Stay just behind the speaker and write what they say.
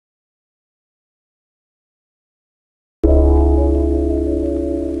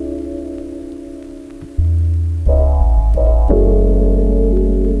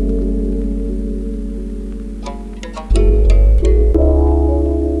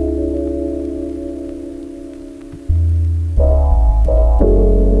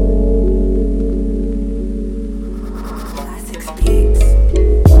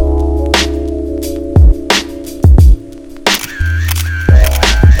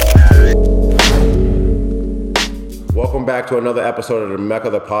Welcome back to another episode of the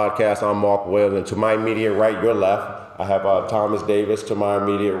MECCA, the podcast. I'm Mark Williams, and to my immediate right, your left, I have Thomas Davis. To my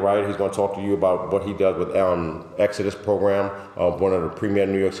immediate right, he's going to talk to you about what he does with Exodus program, one of the premier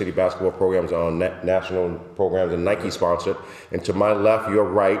New York City basketball programs on national programs and Nike sponsored. And to my left, your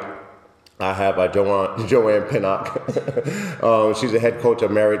right, I have JoAnn Pinnock. She's the head coach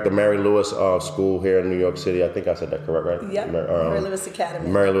of the Mary Lewis School here in New York City. I think I said that correct, right? Yep, Mary Lewis Academy.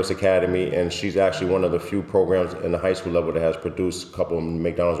 Mary Lewis Academy, and she's actually one of the few programs in the high school level that has produced a couple of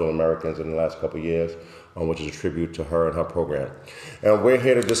McDonald's All-Americans in the last couple of years, which is a tribute to her and her program. And we're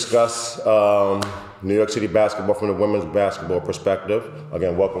here to discuss New York City basketball from the women's basketball perspective.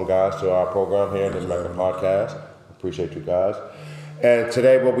 Again, welcome guys to our program here, this MECCA podcast. Appreciate you guys. And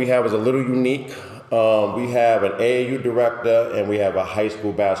today what we have is a little unique. We have an AAU director and we have a high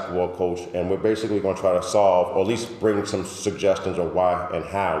school basketball coach, and we're basically going to try to solve, or at least bring some suggestions on why and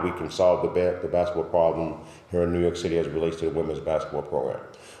how we can solve the basketball problem here in New York City as it relates to the women's basketball program.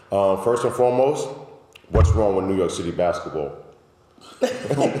 First and foremost, what's wrong with New York City basketball?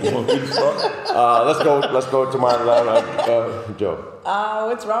 Let's go to my left, Joe.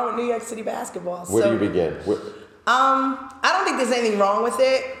 What's wrong with New York City basketball? Where do you begin? I don't think there's anything wrong with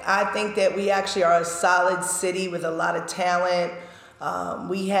it. I think that we actually are a solid city with a lot of talent.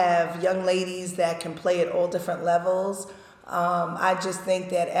 We have young ladies that can play at all different levels. I just think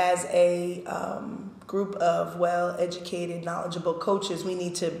that as a group of well-educated, knowledgeable coaches, we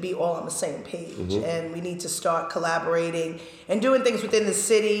need to be all on the same page, and we need to start collaborating and doing things within the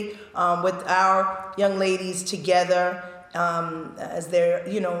city with our young ladies together. As there,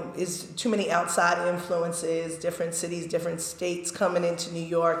 is too many outside influences, different cities, different states coming into New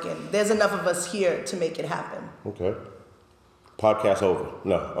York, and there's enough of us here to make it happen. Okay. Podcast over.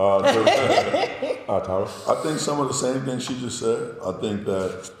 No. Thomas? I think some of the same things she just said. I think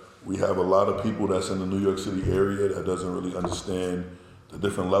that we have a lot of people that's in the New York City area that doesn't really understand the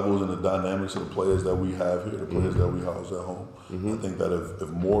different levels and the dynamics of the players that we have here, the players that we house at home. I think that if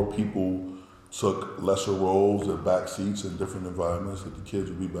more people took lesser roles and back seats in different environments, that the kids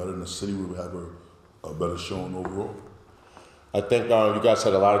would be better and the city would have a better showing overall. I think you guys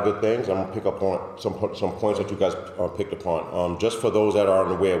said a lot of good things. I'm gonna pick up on some points that you guys picked upon. Just for those that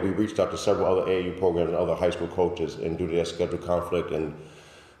aren't aware, we reached out to several other AAU programs and other high school coaches, and due to their schedule conflict and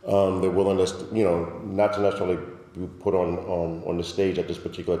their willingness, not to necessarily be put on the stage at this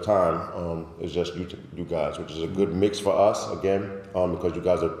particular time, is just you guys, which is a good mix for us, again, because you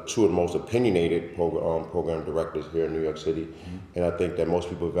guys are two of the most opinionated program directors here in New York City, and I think that most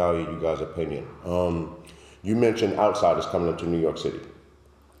people value you guys' opinion. You mentioned outsiders coming into New York City.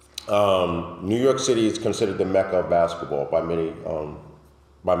 New York City is considered the Mecca of basketball by many.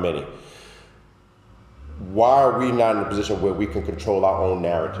 Why are we not in a position where we can control our own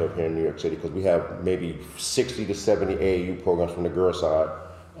narrative here in New York City? Because we have maybe 60 to 70 AAU programs from the girls' side.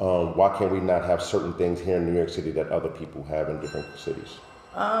 Why can we not have certain things here in New York City that other people have in different cities?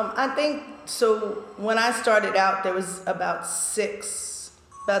 I think so. When I started out, there was about six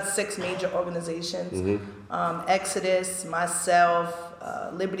major organizations: Exodus, myself,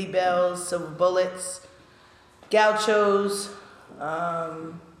 Liberty Bells, Silver Bullets, Gauchos.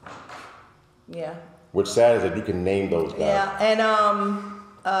 What's sad is that you can name those guys. Yeah, and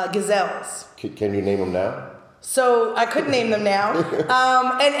Gazelles. Can you name them now? So I could name them now,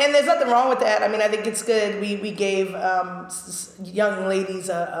 and there's nothing wrong with that. I mean, I think it's good. We gave young ladies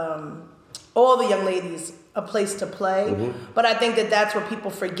all the young ladies a place to play, but I think that that's what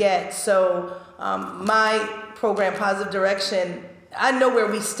people forget. So my program, Positive Direction, I know where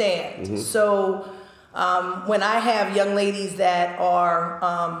we stand. So when I have young ladies that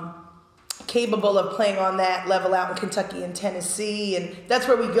are capable of playing on that level out in Kentucky and Tennessee, and that's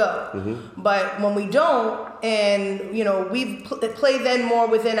where we go. But when we don't, and we play then more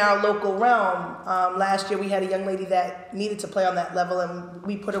within our local realm. Last year we had a young lady that needed to play on that level, and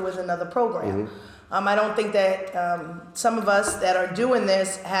we put her with another program. I don't think that some of us that are doing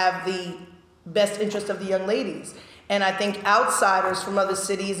this have the best interest of the young ladies, and I think outsiders from other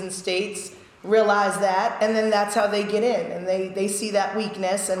cities and states realize that, and then that's how they get in, and they see that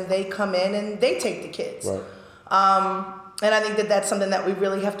weakness, and they come in and they take the kids. Right. And I think that that's something that we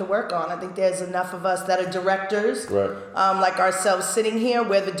really have to work on. I think there's enough of us that are directors, like ourselves sitting here,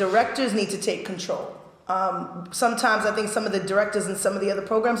 where the directors need to take control. Sometimes I think some of the directors in some of the other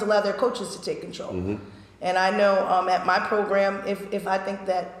programs allow their coaches to take control. And I know at my program, if I think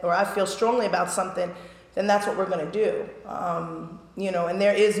that, or I feel strongly about something, then that's what we're going to do. And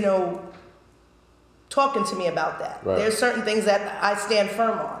there is no talking to me about that. There's certain things that I stand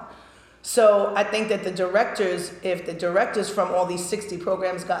firm on. So I think that if the directors from all these 60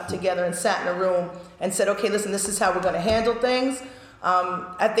 programs got together and sat in a room and said, okay, listen, this is how we're going to handle things,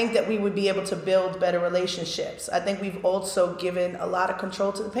 I think that we would be able to build better relationships. I think we've also given a lot of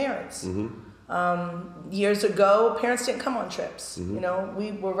control to the parents. Years ago, parents didn't come on trips. You know,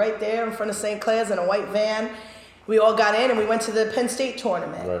 we were right there in front of St. Clair's in a white van. We all got in and we went to the Penn State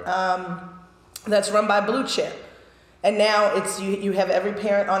tournament. Right. That's run by Blue Chip. And now it's you have every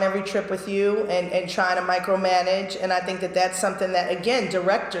parent on every trip with you and trying to micromanage. And I think that that's something that, again,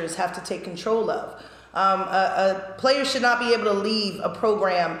 directors have to take control of. A player should not be able to leave a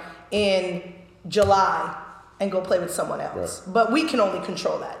program in July and go play with someone else. Right. But we can only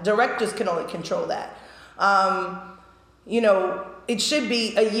control that. Directors can only control that. You know, it should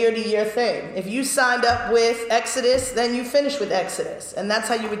be a year-to-year thing. If you signed up with Exodus, then you finish with Exodus. And that's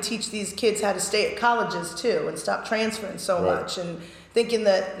how you would teach these kids how to stay at colleges, too, and stop transferring so much. And thinking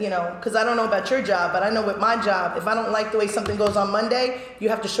that, you know, because I don't know about your job, but I know with my job, if I don't like the way something goes on Monday, you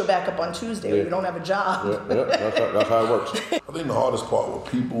have to show back up on Tuesday or you don't have a job. That's how it works. I think the hardest part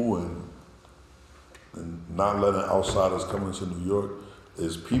with people and not letting outsiders come into New York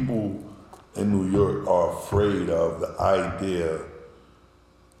is people in New York are afraid of the idea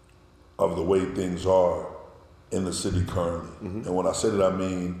of the way things are in the city currently. And when I say that, I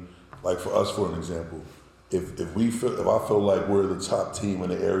mean, like for us, for an example, if I feel like we're the top team in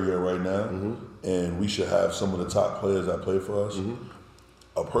the area right now, and we should have some of the top players that play for us,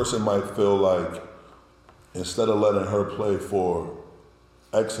 a person might feel like instead of letting her play for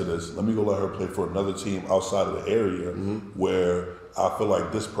Exodus, let me go let her play for another team outside of the area where I feel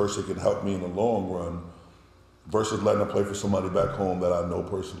like this person can help me in the long run versus letting her play for somebody back home that I know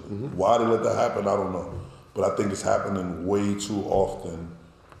personally. Why they let that happen, I don't know. But I think it's happening way too often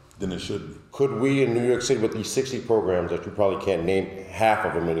than it should be. Could we in New York City with these 60 programs that you probably can't name half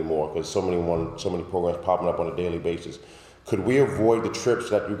of them anymore because so many programs popping up on a daily basis, could we avoid the trips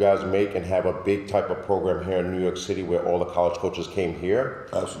that you guys make and have a big type of program here in New York City where all the college coaches came here?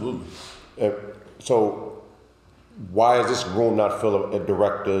 Absolutely. So why is this room not full of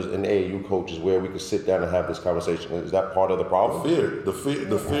directors and AAU coaches where we could sit down and have this conversation? Is that part of the problem? The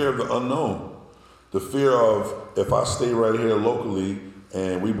fear of the unknown. The fear of if I stay right here locally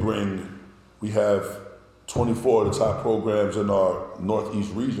and we have 24 of the top programs in our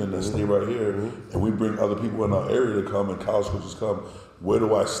Northeast region that stay right here, and we bring other people in our area to come and college coaches come, where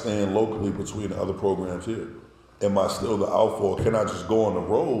do I stand locally between the other programs here? Am I still the alpha, or can I just go on the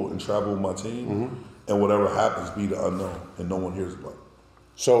road and travel with my team, and whatever happens be the unknown, and no one hears about it?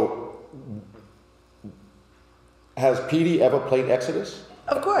 So, has PD ever played Exodus?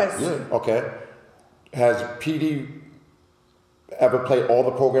 Of course. Yeah. Okay. Has PD ever played all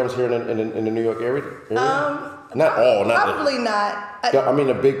the programs here in the New York area? Not all. Probably not. I mean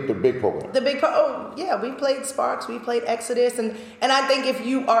the big program. Oh yeah, we played Sparks, we played Exodus, and I think if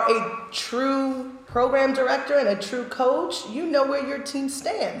you are a true program director and a true coach, you know where your team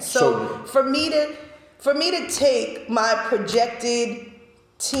stands. So for me to take my projected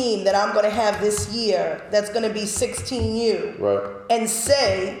team that I'm going to have this year, that's going to be 16U, right, and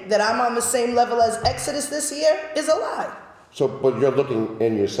say that I'm on the same level as Exodus this year is a lie. So, but you're looking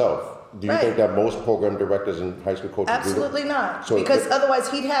in yourself. Do you think that most program directors and high school coaches Absolutely do that? not. Because otherwise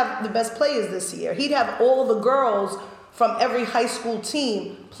he'd have the best players this year. He'd have all the girls from every high school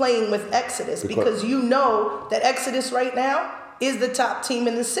team playing with Exodus because you know that Exodus right now is the top team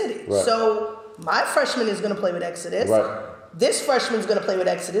in the city. Right. So my freshman is going to play with Exodus. Right. This freshman's going to play with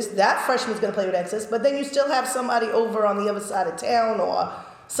Exodus. That freshman's going to play with Exodus. But then you still have somebody over on the other side of town or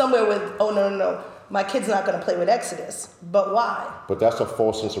somewhere with, oh, no. My kid's not going to play with Exodus. But why? But that's a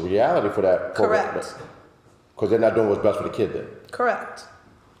false sense of reality for that program. Correct. Because they're not doing what's best for the kid then. Correct.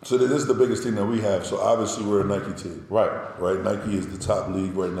 So this is the biggest thing that we have. So obviously we're a Nike team. Right. Nike is the top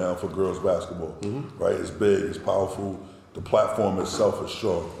league right now for girls basketball. Right? It's big, it's powerful. The platform itself is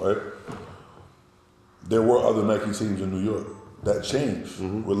strong, right? There were other Nike teams in New York. That changed.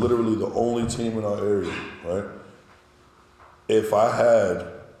 We're literally the only team in our area, right? If I had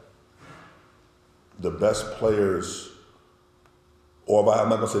the best players, or I'm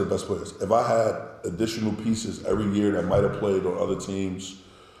not gonna say the best players, if I had additional pieces every year that might have played on other teams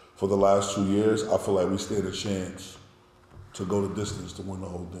for the last 2 years, I feel like we stand a chance to go the distance to win the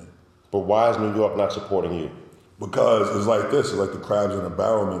whole thing. But why is New York not supporting you? Because it's like this, it's like the crabs in a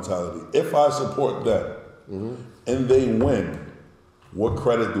barrel mentality. If I support them and they win, what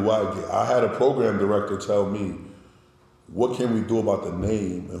credit do I get? I had a program director tell me, what can we do about the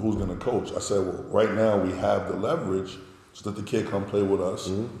name and who's gonna coach? I said, well, right now we have the leverage so that the kid come play with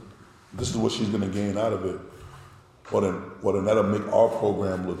us. This is what she's gonna gain out of it. Well, then that'll make our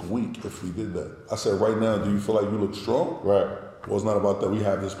program look weak if we did that. I said, right now, do you feel like you look strong? Right. Well, it's not about that. We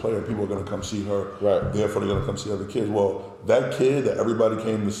have this player. People are going to come see her. Right. Therefore, they're going to come see other kids. Well, that kid that everybody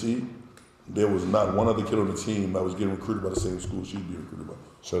came to see, there was not one other kid on the team that was getting recruited by the same school she'd be recruited by.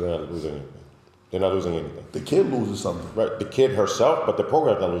 So they're not losing anything. They're not losing anything. The kid loses something. Right. The kid herself, but the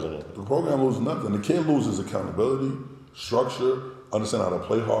program's not losing anything. The program loses nothing. The kid loses accountability, structure, understand how to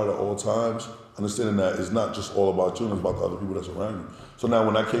play hard at all times, understanding that it's not just all about you, it's about the other people that's around you. So now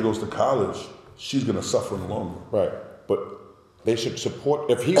when that kid goes to college, she's going to suffer in the long run. Right. But they should support,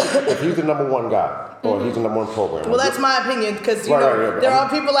 if he's the number one guy, or he's the number one program. Well, that's my opinion, because Right, there are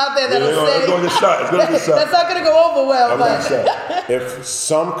people out there that'll say it's going to get shot. It's going to get shot. that's not going to go over well. But If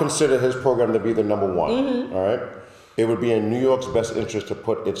some consider his program to be the number one, all right, it would be in New York's best interest to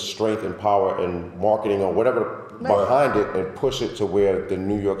put its strength and power and marketing or whatever behind it and push it to where the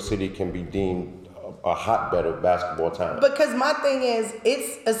New York City can be deemed a hotbed of basketball talent. Because my thing is,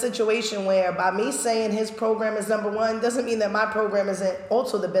 it's a situation where by me saying his program is number one doesn't mean that my program isn't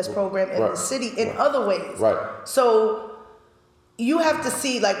also the best program in the city in other ways. Right. So you have to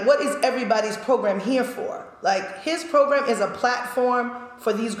see, like, what is everybody's program here for? Like, his program is a platform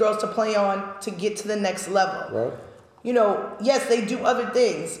for these girls to play on to get to the next level. Right. You know, yes, they do other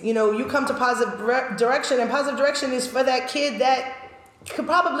things. You know, you come to Positive Direction, and Positive Direction is for that kid that could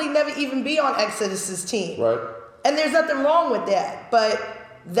probably never even be on Exodus's team. Right. And there's nothing wrong with that, but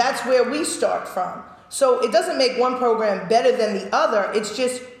that's where we start from. So it doesn't make one program better than the other. It's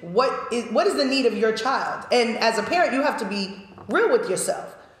just what is the need of your child. And as a parent, you have to be real with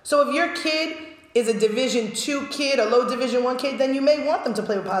yourself. So if your kid is a Division II kid, a low Division I kid, then you may want them to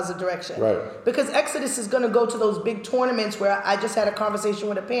play with Positive Direction. Right. Because Exodus is going to go to those big tournaments where I just had a conversation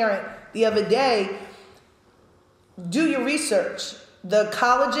with a parent the other day. Do your research. The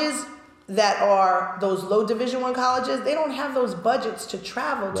colleges that are those low Division I colleges, they don't have those budgets to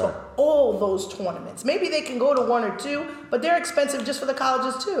travel to all those tournaments. Maybe they can go to one or two, but they're expensive just for the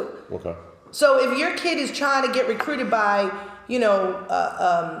colleges too. Okay. So if your kid is trying to get recruited by, you know,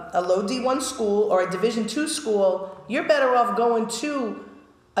 a low D1 school or a Division II school, you're better off going to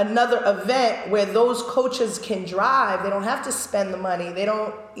another event where those coaches can drive. They don't have to spend the money. They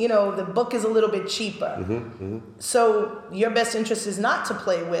don't, you know, the book is a little bit cheaper. So your best interest is not to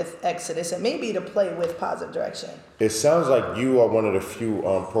play with Exodus. It may be to play with Positive Direction. It sounds like you are one of the few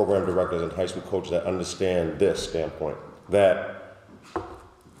program directors and high school coaches that understand this standpoint. That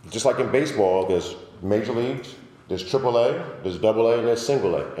just like in baseball, there's major leagues, there's AAA, there's AA, and there's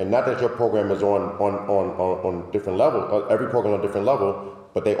single A. And not that your program is on different level, every program on a different level,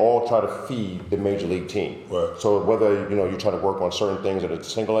 but they all try to feed the major league team. Right. So whether you try to work on certain things at a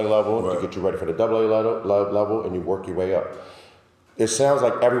single A level to get you ready for the AA level, and you work your way up. It sounds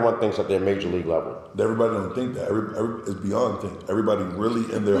like everyone thinks at their major league level. Everybody don't think that. It's beyond think. Everybody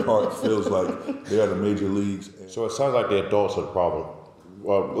really in their heart feels like they're at the major leagues. So it sounds like the adults are the problem.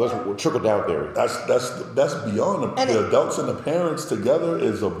 Well, let's trickle down theory. That's beyond the adults and the parents together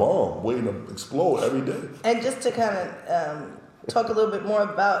is a bomb waiting to explode every day. And just to kind of talk a little bit more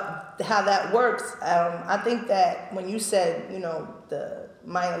about how that works, I think that when you said, you know, the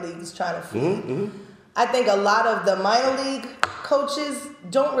minor leagues trying to feed, I think a lot of the minor league coaches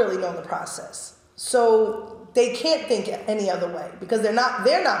don't really know the process. So they can't think any other way because they're not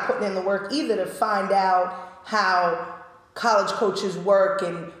putting in the work either to find out how college coaches work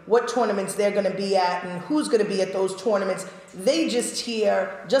and what tournaments they're going to be at and who's going to be at those tournaments. They just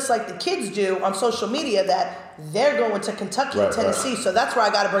hear, just like the kids do on social media, that they're going to Kentucky and Tennessee. So that's where I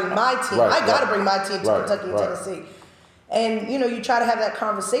got to bring my team. I got to bring my team to Kentucky and Tennessee. And, you know, you try to have that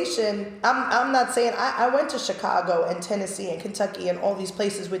conversation. I'm not saying I went to Chicago and Tennessee and Kentucky and all these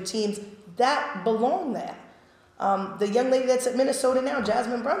places with teams that belong there. The young lady that's at Minnesota now,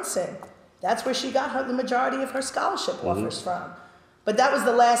 Jasmine Brunson, that's where she got the majority of her scholarship offers from. But that was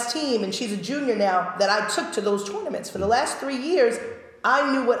the last team, and she's a junior now, that I took to those tournaments. For the last 3 years,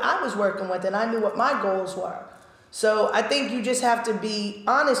 I knew what I was working with, and I knew what my goals were. So I think you just have to be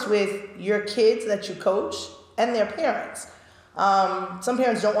honest with your kids that you coach and their parents. Some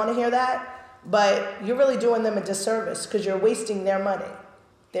parents don't want to hear that, but you're really doing them a disservice because you're wasting their money.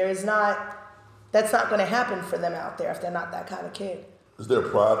 That's not going to happen for them out there if they're not that kind of kid. Is there a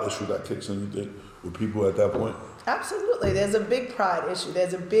pride issue that kicks in, you think, with people at that point? Absolutely. There's a big pride issue.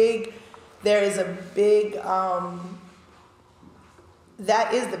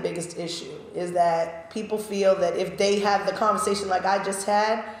 That is the biggest issue, is that people feel that if they have the conversation like I just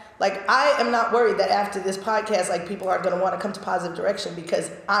had, Like, I am not worried that after this podcast, like, people aren't going to want to come to Positive Direction because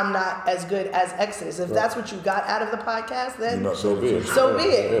I'm not as good as Exodus. If that's what you got out of the podcast, then so be it. So be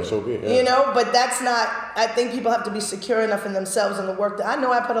it. Yeah, so be it. Yeah. You know, but that's not, I think people have to be secure enough in themselves and the work that, I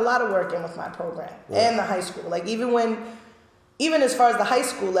know I put a lot of work in with my program and the high school. Like, even as far as the high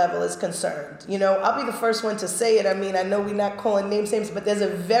school level is concerned, you know, I'll be the first one to say it. I mean, I know we're not calling names, but there's a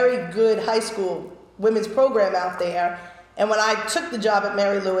very good high school women's program out there. And when I took the job at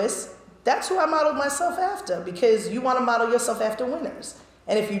Mary Lewis, that's who I modeled myself after, because you want to model yourself after winners.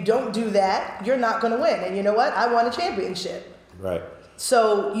 And if you don't do that, you're not going to win. And you know what? I won a championship. Right.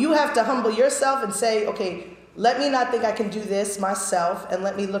 So you have to humble yourself and say, okay, let me not think I can do this myself, and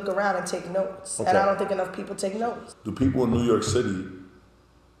let me look around and take notes. Okay. And I don't think enough people take notes. Do people in New York City,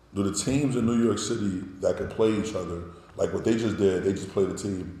 do the teams in New York City that can play each other, like what they just did, they just played a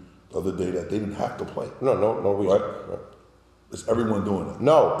team the other day that they didn't have to play. No reason. Right? Is everyone doing it?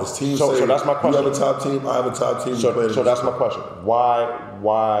 No. It's teams So say, that's my question. You have a top team, I have a top team. So that's my question. Why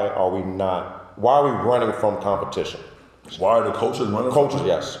are we running from competition? Why are the coaches running? Coaches, from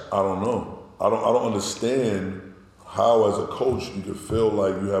it? yes. I don't know. I don't understand how, as a coach, you can feel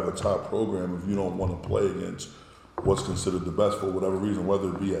like you have a top program if you don't want to play against what's considered the best for whatever reason, whether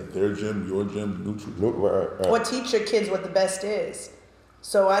it be at their gym, your gym, neutral. Right. Or teach your kids what the best is.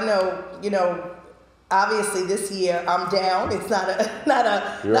 So I know, you know, obviously this year I'm down. It's not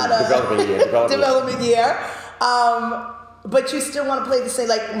a development year. But you still want to play the same.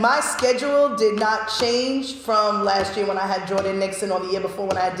 Like, my schedule did not change from last year when I had Jordan Nixon, or the year before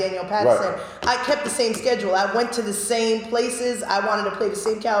when I had Daniel Patterson. Right. I kept the same schedule. I went to the same places. I wanted to play the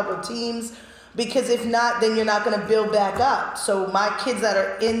same caliber teams, because if not, then you're not going to build back up. So my kids that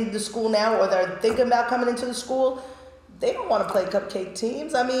are in the school now, or that are thinking about coming into the school, they don't want to play cupcake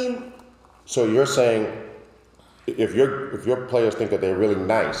teams. I mean, So you're saying, if your players think that they're really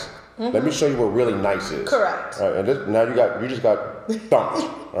nice, let me show you what really nice is. Correct. All right, and now you just got thumped.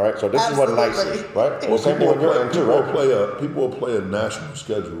 All right, so this is what nice is, right? Well, Same thing when you're in too, right? People will play a national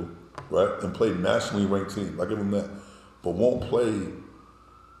schedule, right, and play nationally ranked teams. I give them that, but won't play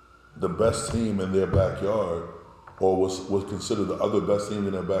the best team in their backyard, or was considered the other best team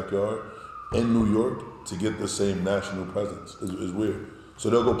in their backyard in New York to get the same national presence. Is weird. So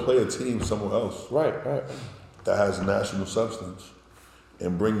they'll go play a team somewhere else, Right. that has national substance,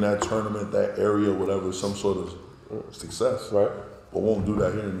 and bring that tournament, that area, whatever, some sort of success. Right. But won't do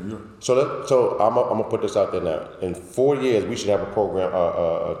that here in New York. So I'm gonna put this out there now. In 4 years, we should have a program,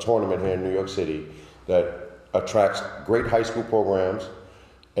 a tournament here in New York City that attracts great high school programs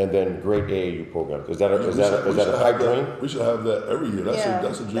and then great AAU programs. Is that a pipe dream? We should have that every year.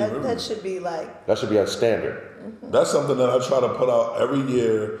 That's a dream every year. that should be like, That should be a standard. That's something that I try to put out every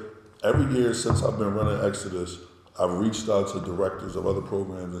year. Every year since I've been running Exodus, I've reached out to directors of other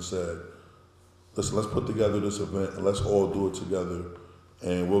programs and said, listen, let's put together this event and let's all do it together.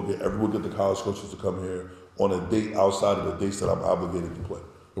 And we'll get the college coaches to come here on a date outside of the dates that I'm obligated to play.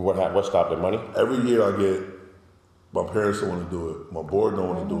 What stopped it? Money? Every year I get, my parents don't want to do it. My board don't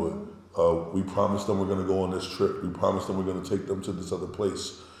want to do it. We promised them we're going to go on this trip. We promised them we're going to take them to this other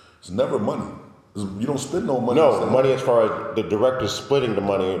place. It's never money. You don't spend no money. No, money as far as the directors splitting the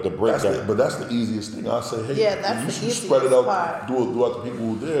money, the breakdown. But that's the easiest thing. I say, hey, that's you the should easiest spread it out, part. do it throughout the people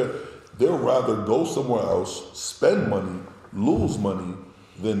who are there. They'll rather go somewhere else, spend money, lose money,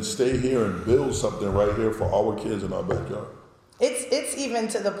 than stay here and build something right here for our kids in our backyard. it's even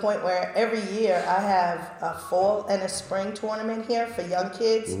to the point where every year I have a fall and a spring tournament here for young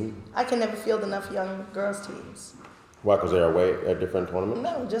kids. I can never field enough young girls teams. Why? Because they're away at different tournaments?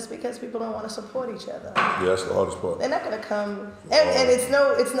 No, just because people don't want to support each other. Yeah, that's the hardest part. They're not gonna come, and it's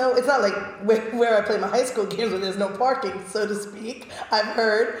not like where I play my high school games where there's no parking, so to speak. I've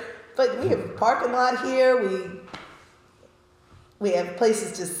heard, but we have a parking lot here. We have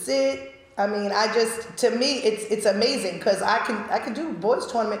places to sit. I mean, to me, it's amazing because I can do boys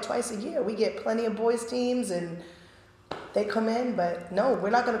tournament twice a year. We get plenty of boys teams and they come in, but no, we're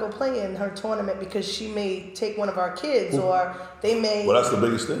not going to go play in her tournament because she may take one of our kids, or they may. Well, that's the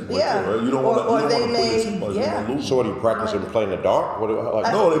biggest thing. Yeah. Right? You don't want to play too much. Yeah. Lose. So what, do you practice and play in the dark?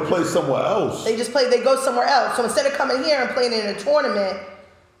 No, they play somewhere else. They go somewhere else. So instead of coming here and playing in a tournament,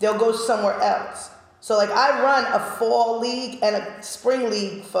 they'll go somewhere else. So like I run a fall league and a spring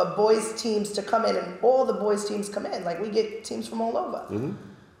league for boys teams to come in, and all the boys teams come in. Like we get teams from all over. Mm-hmm.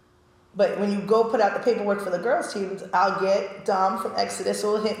 But when you go put out the paperwork for the girls teams, I'll get Dom from Exodus who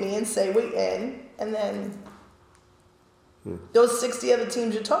will hit me and say we in, and then those 60 other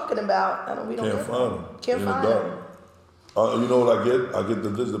teams you're talking about, we don't Can't find them. Can't find them. You know what I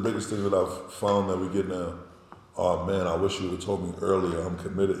get? This is the biggest thing that I've found that we get now. Oh man, I wish you would have told me earlier. I'm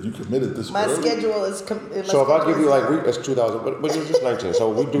committed. You committed this My early? schedule is. So if I give you like, it's 2000, but it's just 19.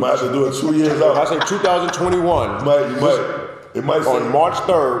 So we do. Might have to do it 2 years If out. I say 2021. It might say, on March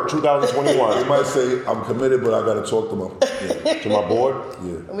 3rd, 2021. It might say I'm committed, but I got to talk to To my board.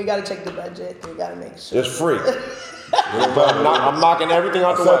 Yeah. And we got to check the budget. We got to make sure. It's free. I'm knocking everything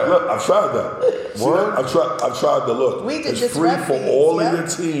out the way. Look, I've tried that. Word? I've tried the look. We did it's just free ref for fees, all yeah. of your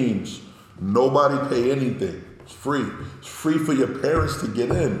teams. Nobody pay anything. It's free. It's free for your parents to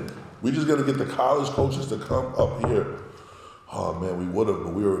get in. We just got to get the college coaches to come up here. Oh man, we would have,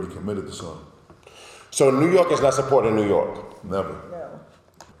 but we already committed to something. So New York is not supporting New York. Never. No.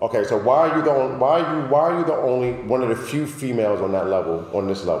 Okay, so why are you the only one of the few females on that level, on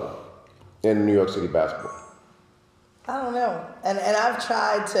this level, in New York City basketball? I don't know. And I've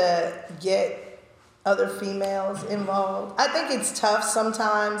tried to get other females involved. I think it's tough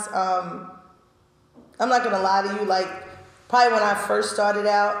sometimes. I'm not going to lie to you. Like, probably when I first started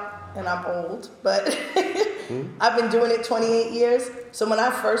out, and I'm old, but I've been doing it 28 years. So when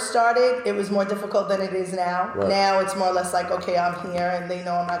I first started, it was more difficult than it is now. Right. Now it's more or less like, okay, I'm here, and they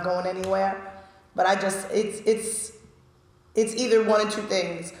know I'm not going anywhere. But it's either one of two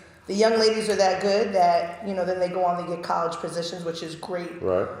things. The young ladies are that good that, then they go on to get college positions, which is great.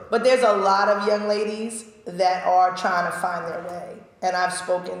 Right. But there's a lot of young ladies that are trying to find their way. And I've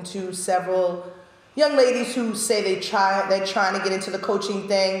spoken to several young ladies who say they're trying to get into the coaching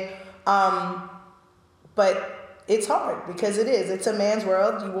thing. But it's hard because it's a man's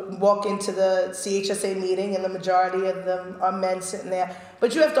world. You walk into the CHSA meeting and the majority of them are men sitting there.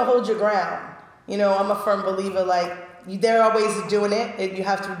 But you have to hold your ground. I'm a firm believer, there are ways of doing it. You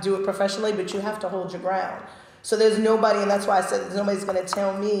have to do it professionally, but you have to hold your ground. So there's nobody, and that's why I said nobody's going to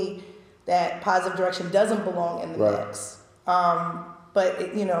tell me that positive direction doesn't belong in the mix. But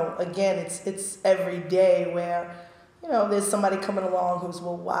again, it's every day where there's somebody coming along who's,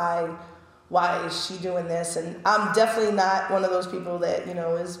 well, why is she doing this? And I'm definitely not one of those people that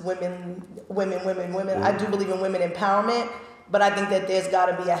is women. Mm-hmm. I do believe in women empowerment. But I think that there's got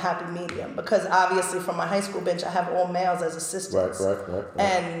to be a happy medium because obviously from my high school bench, I have all males as assistants. Right.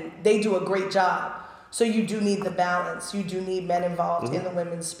 And they do a great job. So you do need the balance. You do need men involved in the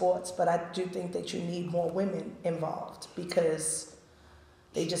women's sports. But I do think that you need more women involved because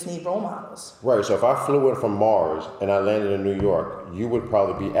they just need role models. Right, so if I flew in from Mars and I landed in New York, you would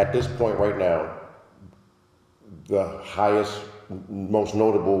probably be, at this point right now, the highest, most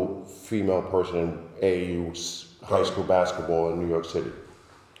notable female person in AAU's high school basketball in New York City.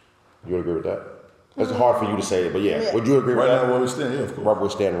 You would agree with that? It's hard for you to say it, but yeah. Would you agree with that? Right now, where we stand, yeah, of course. Where we're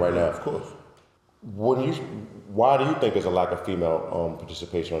standing right now. Of course. Why do you think there's a lack of female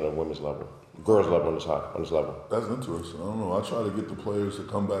participation on the women's level, girls' level on this level? That's interesting. I don't know. I try to get the players to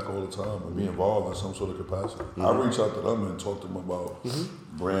come back all the time and be involved in some sort of capacity. I reach out to them and talk to them about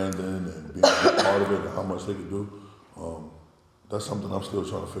branding and being a part of it and how much they can do. That's something I'm still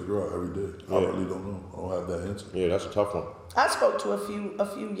trying to figure out every day. I really don't know. I don't have that answer. Yeah, that's a tough one. I spoke to a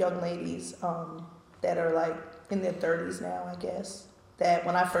few young ladies that are in their 30s now, I guess, that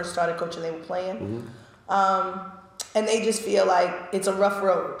when I first started coaching, they were playing. And they just feel like it's a rough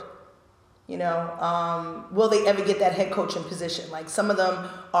road. Will they ever get that head coaching position? Like some of them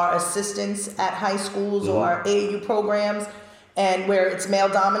are assistants at high schools or AAU programs and where it's male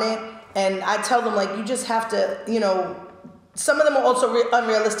dominant. And I tell them you just have to, some of them are also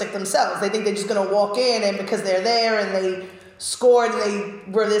unrealistic themselves. They think they're just going to walk in and because they're there and they scored and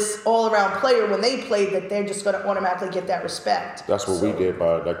they were this all-around player when they played that they're just going to automatically get that respect. That's what we did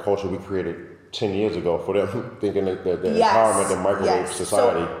by that culture we created 10 years ago for them, thinking that the empowerment, the microwave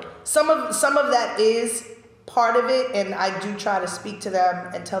society. So some of that is part of it, and I do try to speak to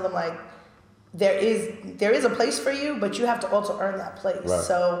them and tell them there is a place for you, but you have to also earn that place. Right.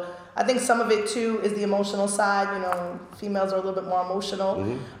 So I think some of it too is the emotional side. Females are a little bit more emotional,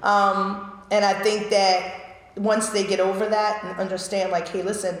 and I think that once they get over that and understand, hey,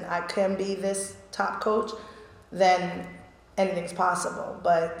 listen, I can be this top coach, then anything's possible.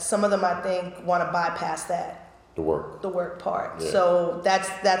 But some of them, I think, want to bypass that. The work part. Yeah. So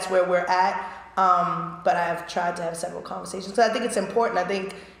that's where we're at. But I've tried to have several conversations. So I think it's important. I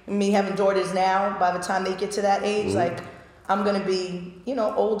think me having daughters now, by the time they get to that age, I'm going to be,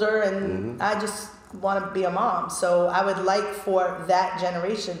 older and I just want to be a mom. So I would like for that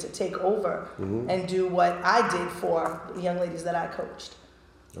generation to take over and do what I did for the young ladies that I coached.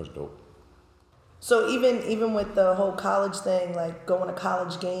 That's dope. So even with the whole college thing, going to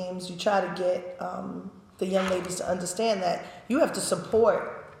college games, you try to get the young ladies to understand that you have to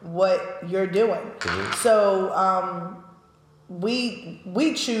support what you're doing. So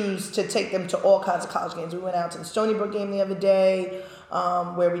we choose to take them to all kinds of college games. We went out to the Stony Brook game the other day,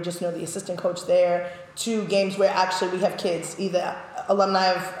 where we just know the assistant coach there, to games where actually we have kids, either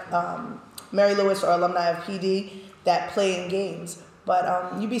alumni of Mary Louis or alumni of PD that play in games.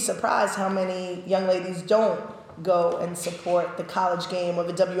 But you'd be surprised how many young ladies don't go and support the college game or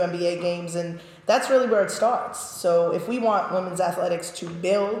the WNBA games, and that's really where it starts. So if we want women's athletics to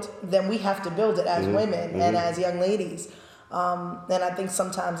build, then we have to build it as women and as young ladies. And I think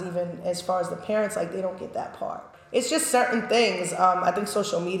sometimes even as far as the parents, like, they don't get that part. It's just certain things. I think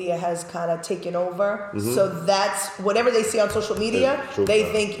social media has kind of taken over. So that's whatever they see on social media, they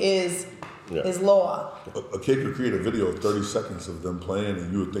think is law. A kid could create a video of 30 seconds of them playing,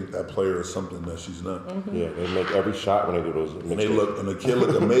 and you would think that player is something that she's not. Yeah, they make every shot when they do those. And the kid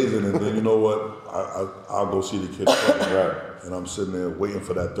look amazing, and then you know what? I'll go see the kid play. Right. And I'm sitting there waiting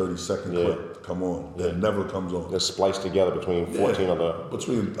for that 30-second clip to come on. That never comes on. They're spliced together between 14 other.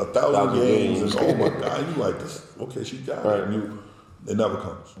 Between 1,000 games. And oh my God, you like this? Okay, she got it. And it never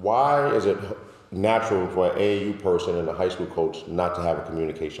comes. Why is it natural for an AAU person and a high school coach not to have a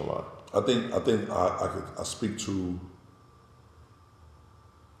communication line? I think I speak to,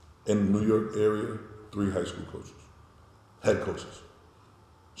 in the New York area, 3 high school coaches, head coaches.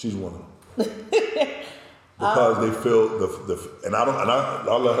 She's one of them. Because they feel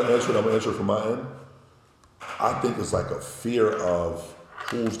I'll let her answer it. I'm gonna answer it from my end. I think it's like a fear of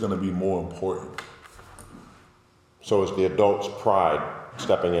who's gonna be more important. So it's the adult's pride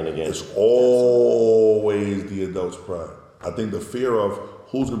stepping in again. It's always the adult's pride. I think the fear of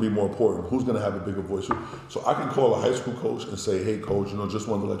who's going to be more important, who's going to have a bigger voice. So I can call a high school coach and say, hey, coach, just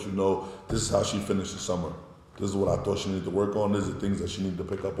wanted to let you know, this is how she finished the summer. This is what I thought she needed to work on. These are the things that she needed to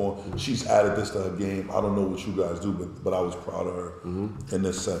pick up on. She's added this to her game. I don't know what you guys do, but I was proud of her in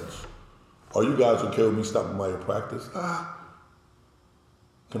this sense. Are you guys okay with me stopping by your practice?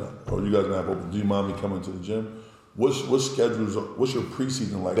 Can I? Or you guys going to have, do you mind me coming to the gym? What's schedules, what's your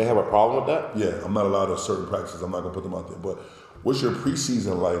preseason like? They have a problem with that? Yeah, I'm not allowed to certain practices. I'm not going to put them out there. But what's your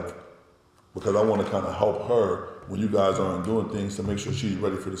preseason like? Because I want to kind of help her when you guys aren't doing things to make sure she's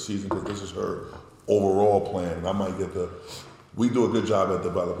ready for the season, because this is her overall plan. And I might we do a good job at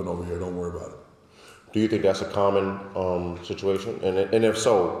developing over here. Don't worry about it. Do you think that's a common situation? And if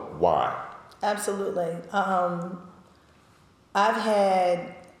so, why? Absolutely. I've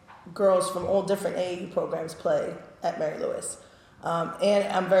had girls from all different AAU programs play at Mary Louis. And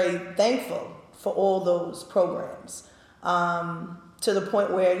I'm very thankful for all those programs. To the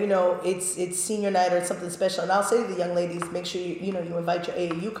point where, it's senior night or it's something special. And I'll say to the young ladies, make sure you invite your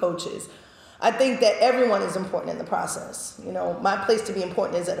AAU coaches. I think that everyone is important in the process. My place to be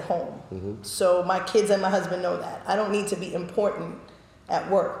important is at home. So my kids and my husband know that. I don't need to be important at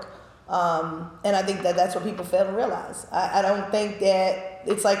work. And I think that that's what people fail to realize. I don't think that,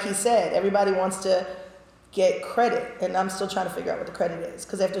 it's like he said, everybody wants to get credit, and I'm still trying to figure out what the credit is,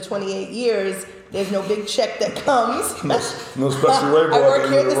 because after 28 years, there's no big check that comes. No special way. I work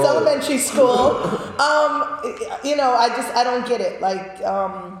here at this elementary school. I don't get it. Like,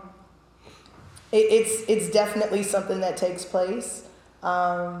 it's definitely something that takes place,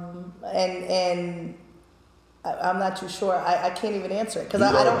 and I'm not too sure. I can't even answer it because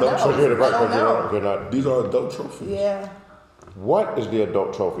I don't know. These are adult trophies. Yeah. What is the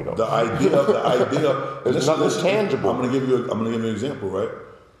adult trophy though? The idea. There's nothing tangible. I'm gonna give you an example, right?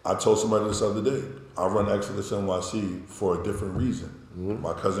 I told somebody this other day. I run Exodus NYC for a different reason.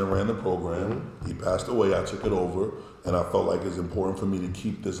 My cousin ran the program. He passed away. I took it over, and I felt like it's important for me to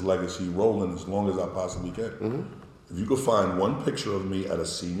keep this legacy rolling as long as I possibly can. If you could find one picture of me at a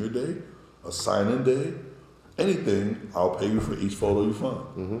senior day, a sign-in day, anything, I'll pay you for each photo you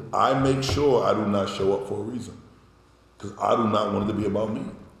find. I make sure I do not show up for a reason, because I do not want it to be about me.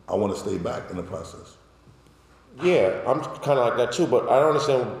 I want to stay back in the process. Yeah, I'm kind of like that too, but I don't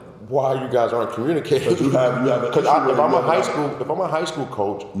understand why you guys aren't communicating. Because if I'm a high school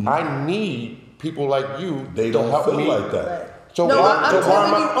coach, I need people like you. They to don't help feel me. like that. Right. So no, I'm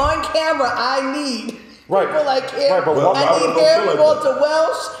telling you on camera, I need people like him. Right, but I need him, like Walter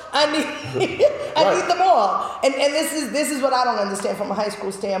Welsh. I need them all. And this is what I don't understand from a high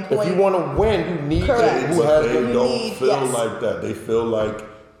school standpoint. If you want to win, you need Correct. who has They the don't feel like that. They feel like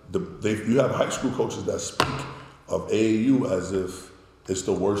you have high school coaches that speak of AAU as if it's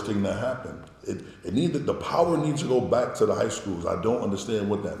the worst thing that happened. The power needs to go back to the high schools. I don't understand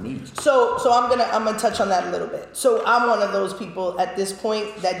what that means. So I'm gonna touch on that a little bit. So I'm one of those people at this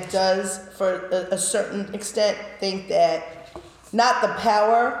point that does, for a certain extent, think that not the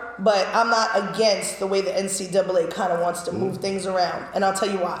power, but I'm not against the way the NCAA kind of wants to move things around, and I'll tell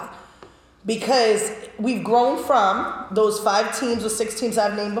you why. because we've grown from those 5 teams or 6 teams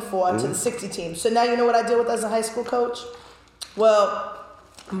I've named before to the 60 teams. So now you know what I deal with as a high school coach? Well,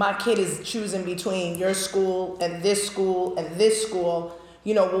 my kid is choosing between your school and this school and this school.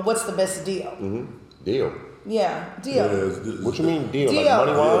 You know, well, what's the best deal? Deal. Yeah, deal. Yeah, What you mean deal? Deal. Like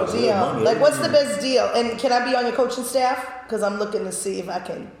money wise? Deal. Yeah, money. Like, what's the best deal? And can I be on your coaching staff? Because I'm looking to see if I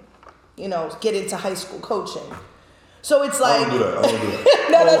can, you know, get into high school coaching. So it's like, I don't do that.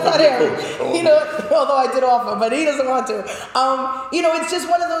 no, that's not him. You know, although I did offer, but he doesn't want to. You know, it's just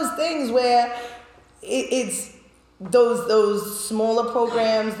one of those things where it's those smaller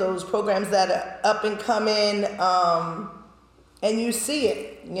programs, those programs that are up and coming, and you see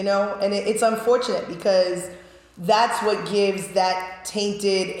it, you know, and it's unfortunate because that's what gives that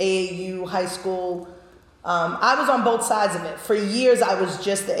tainted AAU high school. I was on both sides of it. For years, I was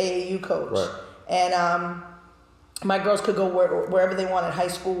just the AAU coach. Right. And my girls could go wherever they wanted high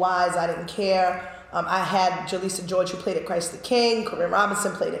school-wise. I didn't care. I had Jaleesa George, who played at Christ the King. Corinne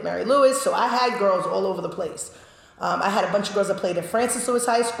Robinson played at Mary Lewis. So I had girls all over the place. I had a bunch of girls that played at Francis Lewis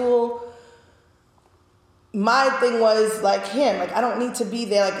High School. My thing was like him. Like, I don't need to be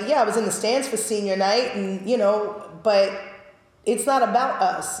there. Like, yeah, I was in the stands for senior night, and, you know, but it's not about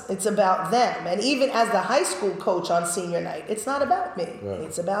us. It's about them. And even as the high school coach on senior night, it's not about me. Right.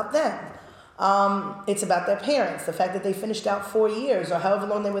 It's about them. It's about their parents, the fact that they finished out 4 years or however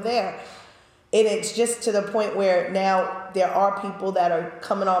long they were there. And it's just to the point where now there are people that are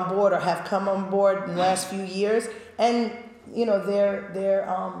coming on board or have come on board in the last few years, and, you know, their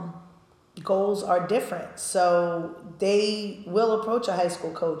goals are different. So they will approach a high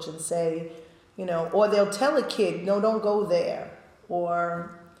school coach and say, you know, or they'll tell a kid, no, don't go there.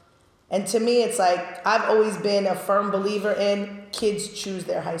 And to me, it's like, I've always been a firm believer in kids choose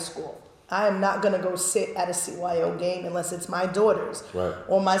their high school. I am not going to go sit at a CYO game unless it's my daughters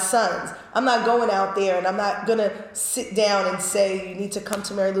or my sons. I'm not going out there, and I'm not going to sit down and say, you need to come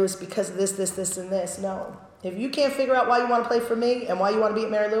to Mary Lewis because of this, this, this, and this. No. If you can't figure out why you want to play for me and why you want to be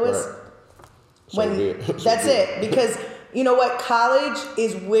at Mary Lewis, that's it. Because you know what? College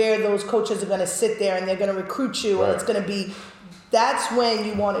is where those coaches are going to sit there and they're going to recruit you, and it's going to be, that's when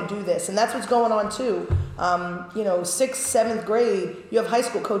you want to do this. And that's what's going on too. You know, 6th, 7th grade, you have high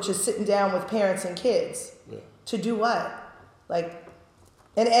school coaches sitting down with parents and kids to do what? Like,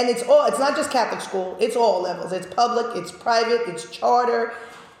 and it's not just Catholic school, it's all levels. It's public, it's private, it's charter.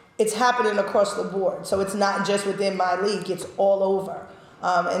 It's happening across the board. So it's not just within my league, it's all over.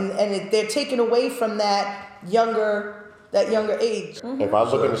 They're taken away from that younger age. If I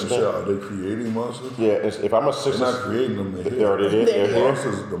look at the are they creating monsters? Yeah, if I'm a 6, they're not creating them. They're here.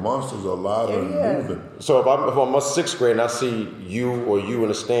 The monsters are alive and moving. So if I'm a 6th grade and I see you in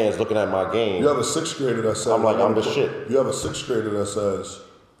the stands looking at my game, you have a 6th grader that says, I'm like, I'm the shit. You have a 6th grader that says,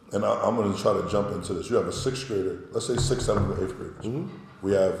 and I'm going to try to jump into this. You have a 6th grader, let's say 6th, 7th, or 8th graders.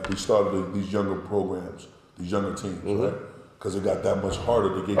 We started these younger programs, these younger teams, right? Because it got that much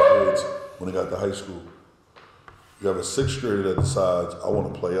harder to get kids when they got to high school. You have a 6th grader that decides, I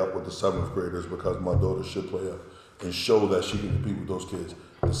want to play up with the 7th graders because my daughter should play up and show that she can compete with those kids.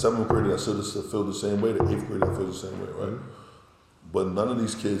 The 7th grader that still feel the same way, the 8th grader that feels the same way, right? But none of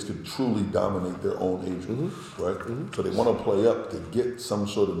these kids can truly dominate their own age group, right? So they want to play up to get some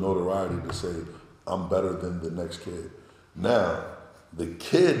sort of notoriety to say, I'm better than the next kid. Now, the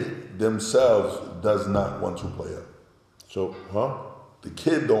kid themselves does not want to play up. So, The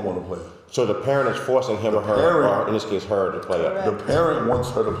kid don't want to play up. So the parent is forcing him or her, or in this case her, to play up. The parent wants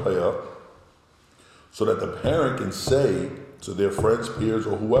her to play up so that the parent can say to their friends, peers,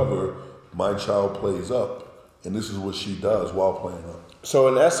 or whoever, my child plays up, and this is what she does while playing up. So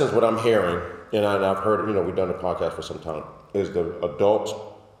in essence, what I'm hearing, and I've heard, we've done the podcast for some time, is the adults,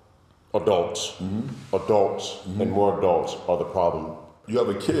 and more adults are the problem. You have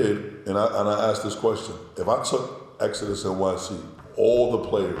a kid, and I asked this question. If I took Exodus NYC, all the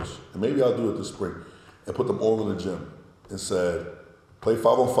players, and maybe I'll do it this spring, and put them all in the gym and said, play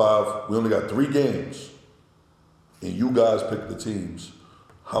 5-on-5, we only got 3 games, and you guys pick the teams,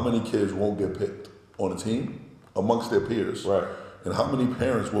 how many kids won't get picked on a team amongst their peers? Right. And how many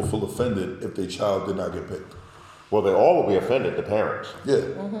parents will feel offended if their child did not get picked? Well, they all will be offended, the parents. Yeah.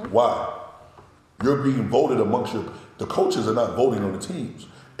 Why? You're being voted amongst the coaches are not voting on the teams.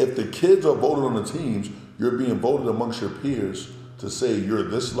 If the kids are voted on the teams, you're being voted amongst your peers to say you're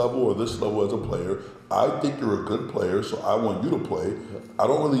this level or this level as a player. I think you're a good player, so I want you to play. I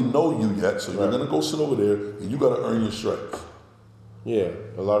don't really know you yet, so you're going to go sit over there and you got to earn your stripes. Yeah,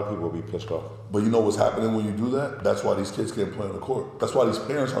 a lot of people will be pissed off. But you know what's happening when you do that? That's why these kids can't play on the court. That's why these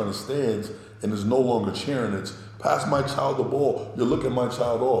parents are in the stands and it's no longer cheering. It's pass my child the ball. You're looking my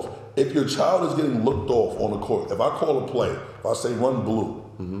child off. If your child is getting looked off on the court, if I call a play, if I say run blue,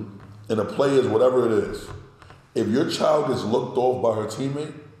 and the play is whatever it is, if your child gets looked off by her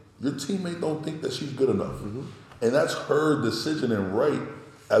teammate, your teammate don't think that she's good enough. And that's her decision and right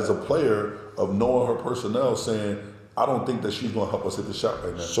as a player of knowing her personnel, saying, I don't think that she's going to help us hit the shot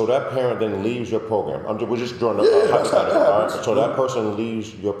right now. So that parent then leaves your program. We're just drawing a hypothetical. Right? So that person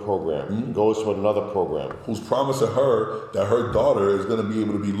leaves your program, goes to another program. Who's promising her that her daughter is going to be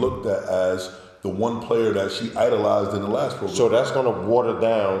able to be looked at as the one player that she idolized in the last program. So that's going to water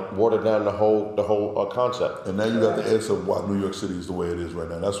down the whole concept. And now you got the answer of why New York City is the way it is right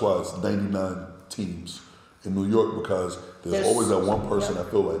now. That's why it's 99 teams in New York, because there's always that one person that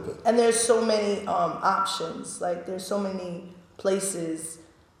feel like that. And there's so many options. Like there's so many places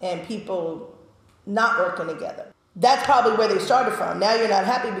and people not working together. That's probably where they started from. Now you're not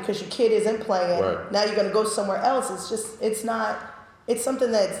happy because your kid isn't playing. Right. Now you're going to go somewhere else. It's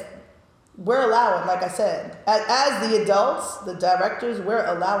something that's, we're allowing, like I said, as the adults, the directors, we're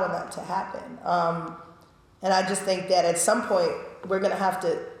allowing that to happen. And I just think that at some point we're going to have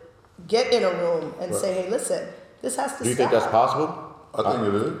to get in a room and say, hey, listen, this has to stop. Do you think that's possible? I think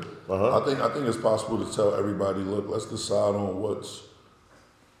it is. I think it's possible to tell everybody, look, let's decide on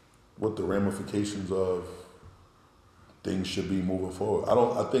what the ramifications of things should be moving forward.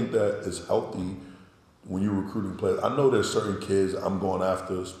 I think that it's healthy when you're recruiting players. I know there's certain kids I'm going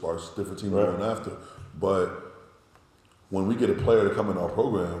after, Sparks, different teams I'm going after, but when we get a player to come in our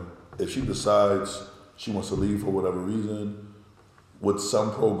program, if she decides she wants to leave for whatever reason, with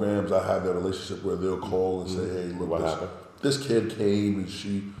some programs I have that relationship where they'll call and say, hey, look, this kid came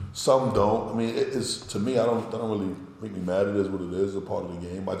and some don't. I mean, it's, to me, I don't really make me mad. It is what it is, a part of the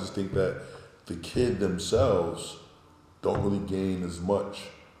game. I just think that the kid themselves don't really gain as much.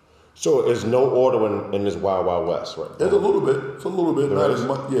 So there's no order in this Wild Wild West, right? There's a little bit. It's a little bit. Not as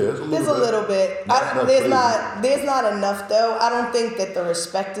much. Yeah, it's a little bit. There's a little bit. There's not enough though. I don't think that the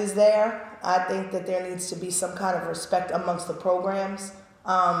respect is there. I think that there needs to be some kind of respect amongst the programs,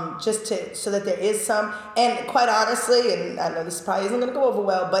 so that there is some. And quite honestly, and I know this probably isn't going to go over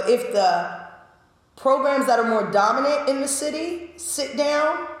well, but if the programs that are more dominant in the city sit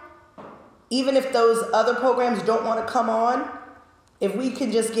down, even if those other programs don't want to come on, if we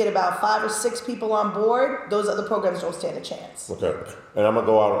can just get about 5 or 6 people on board, those other programs don't stand a chance. Okay. And I'm going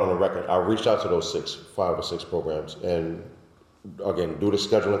to go out on the record. I reached out to those 5 or 6 programs, and again, due to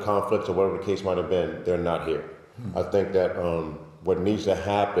scheduling conflicts or whatever the case might have been, they're not here. I think that what needs to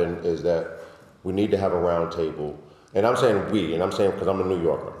happen is that we need to have a round table. And I'm saying we, and I'm saying because I'm a New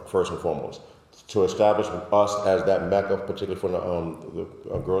Yorker, first and foremost, to establish us as that MECCA, particularly from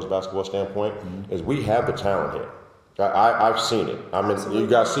the girls' basketball standpoint, is we have the talent here. I've seen it. You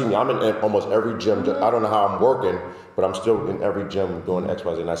guys see me. I'm in almost every gym. I don't know how I'm working, but I'm still in every gym doing X,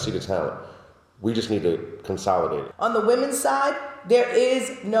 Y, Z, and I see the talent. We just need to consolidate it. On the women's side, there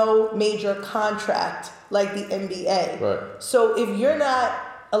is no major contract like the NBA. Right. So if you're not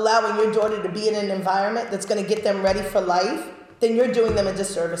allowing your daughter to be in an environment that's going to get them ready for life, then you're doing them a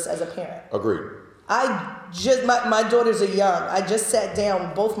disservice as a parent. Agreed. My daughters are young. I just sat down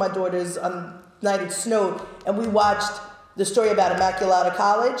with both my daughters on night it snowed, and we watched the story about Immaculata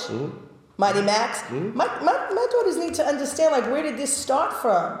College, Mighty Max. My daughters need to understand, like, where did this start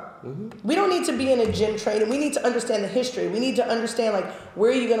from? We don't need to be in a gym training. We need to understand the history. We need to understand, like, where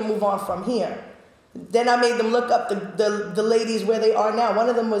are you going to move on from here? Then I made them look up the ladies where they are now. One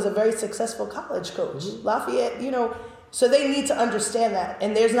of them was a very successful college coach, Lafayette, So they need to understand that.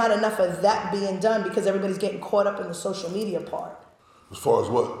 And there's not enough of that being done because everybody's getting caught up in the social media part. As far as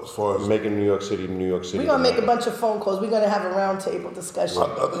what? As far as making New York City, New York City. We're gonna make a bunch of phone calls. We're gonna have a roundtable discussion.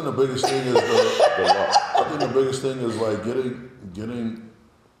 I think the biggest thing is like getting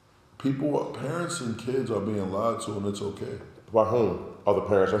people, parents and kids are being lied to, and it's okay. By whom? Other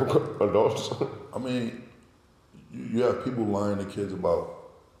parents and adults. I mean, you have people lying to kids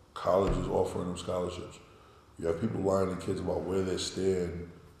about colleges offering them scholarships. You have people lying to kids about where they stand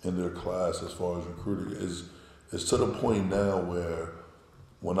in their class as far as recruiting. It's to the point now where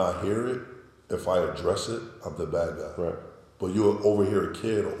when I hear it, if I address it, I'm the bad guy. Right. But you'll overhear a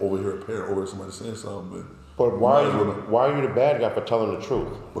kid or overhear a parent, overhear somebody saying something. But why are you the bad guy for telling the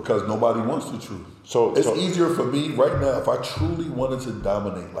truth? Because nobody wants the truth. So it's easier for me right now if I truly wanted to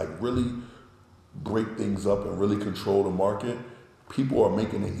dominate, like really break things up and really control the market. People are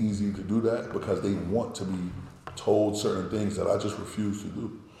making it easy to do that because they want to be told certain things that I just refuse to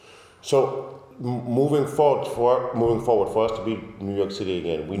do. So moving forward, for us to be New York City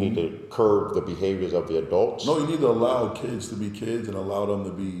again, we need to curb the behaviors of the adults. No, you need to allow kids to be kids and allow them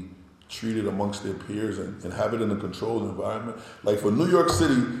to be treated amongst their peers and have it in a controlled environment. Like for New York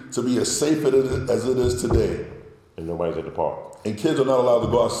City to be as safe as it is today. And nobody's at the park. And kids are not allowed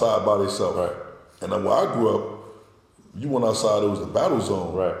to go outside by themselves. Right. And then where I grew up, you went outside, it was a battle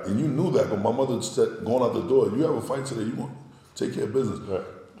zone. Right. And you knew that. But my mother said, going out the door, you have a fight today, you want to take care of business. Right.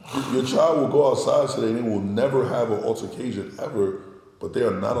 Your child will go outside today and they will never have an altercation ever, but they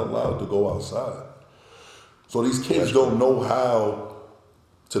are not allowed to go outside. So these kids don't know how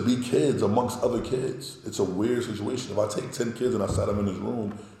to be kids amongst other kids. It's a weird situation. If I take 10 kids and I sat them in this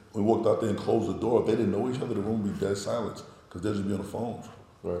room, we walked out there and closed the door, if they didn't know each other, the room would be dead silence because they'd just be on the phones.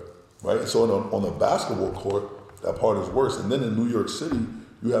 Right. Right? So on the basketball court, that part is worse. And then in New York City,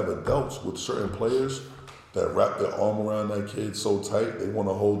 you have adults with certain players that wrap their arm around that kid so tight, they want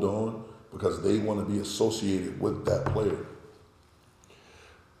to hold on because they want to be associated with that player.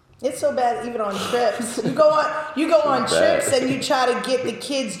 It's so bad even on trips. You go on trips and you try to get the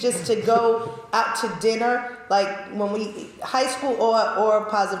kids just to go out to dinner. Like when we, high school or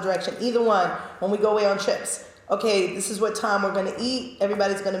Positive Direction, either one, when we go away on trips. Okay, this is what time we're gonna eat.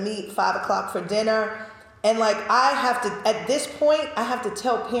 Everybody's gonna meet 5 o'clock for dinner. And like I have to, at this point, I have to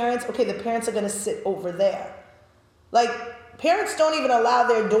tell parents, okay, the parents are gonna sit over there. Like parents don't even allow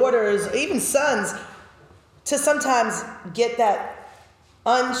their daughters, or even sons, to sometimes get that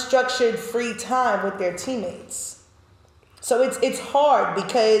unstructured free time with their teammates. So it's hard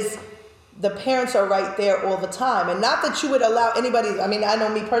because the parents are right there all the time. And not that you would allow anybody, I mean, I know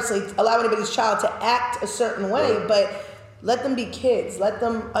me personally, allow anybody's child to act a certain way, Right. but let them be kids. Let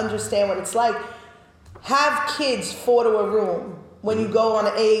them understand what it's like. Have kids to a room when you go on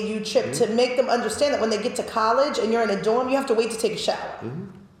an AAU trip to make them understand that when they get to college and you're in a dorm, you have to wait to take a shower.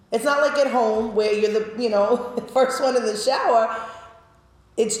 It's not like at home where you're the first one in the shower.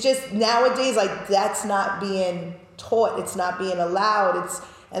 It's just nowadays, like, that's not being taught. It's not being allowed.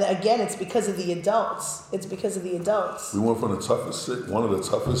 And again, it's because of the adults. It's because of the adults. We went from one of the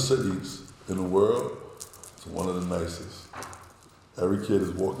toughest cities in the world to one of the nicest. Every kid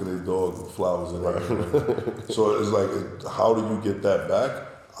is walking their dog with flowers in their hair. So it's like, how do you get that back?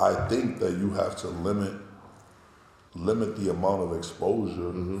 I think that you have to limit the amount of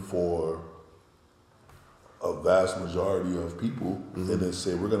exposure for a vast majority of people, and then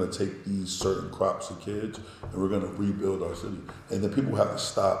say we're going to take these certain crops of kids and we're going to rebuild our city. And then people have to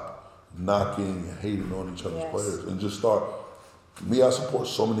stop knocking and hating on each other's players and just start. I support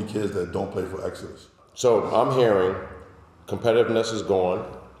so many kids that don't play for Exodus. So I'm hearing competitiveness is gone.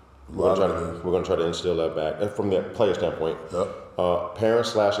 We're going to try to instill that back. And from the player standpoint,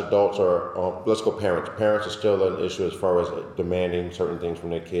 parents/adults are, let's go parents. Parents are still an issue as far as demanding certain things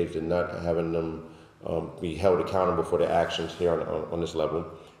from their kids and not having them be held accountable for their actions here on this level.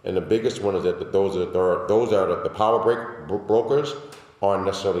 And the biggest one is that those are the power brokers aren't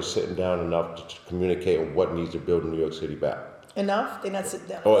necessarily sitting down enough to communicate on what needs to build New York City back. Enough? They're not sitting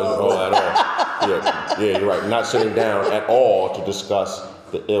down. At all. Yeah, you're right. Not sitting down at all to discuss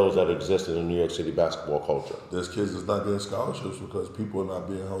the ills that exist in the New York City basketball culture. There's kids that's not getting scholarships because people are not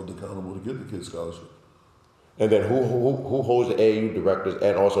being held accountable to get the kids scholarships. And then who holds the AAU directors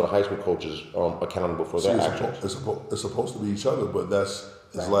and also the high school coaches accountable for their actions? It's supposed to be each other, but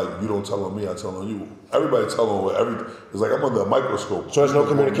it's like you don't tell on me, I tell on you. Everybody tell on everything. It's like I'm under a microscope. So there's no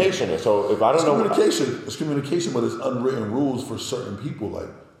communication. So if I don't know, it's communication, but it's unwritten rules for certain people. Like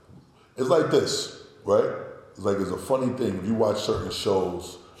it's like this, right? It's like it's a funny thing. If you watch certain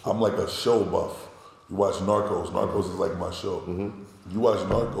shows, I'm like a show buff. You watch Narcos. Narcos is like my show. You watch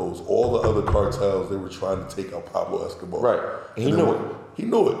Narcos, all the other cartels, they were trying to take out Pablo Escobar. Right. He knew it. He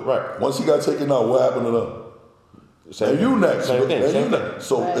knew it. Right. Once he got taken out, what happened to them? Same You next. Same thing.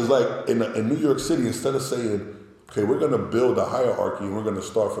 So it's like in New York City, instead of saying, okay, we're going to build a hierarchy and we're going to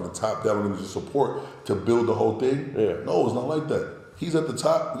start from the top down, we're going to just support to build the whole thing. Yeah. No, it's not like that. He's at the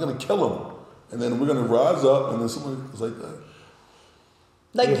top, we're going to kill him. And then we're going to rise up, and then somebody is like that.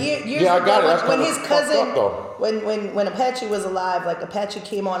 Like years I got ago, it. when his cousin, when Apache was alive, like Apache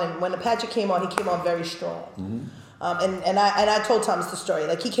came on, and when Apache came on, he came on very strong. And I told Thomas the story.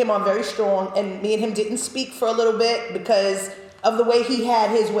 Like he came on very strong, and me and him didn't speak for a little bit because of the way he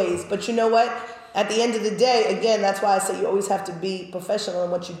had his ways. But you know what? At the end of the day, again, that's why I say you always have to be professional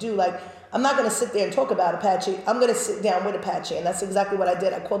in what you do. Like I'm not going to sit there and talk about Apache. I'm going to sit down with Apache, and that's exactly what I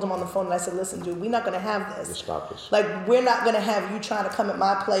did. I called him on the phone and I said, "Listen, dude, we're not going to have this. Stop this. Like we're not going to have you trying to come at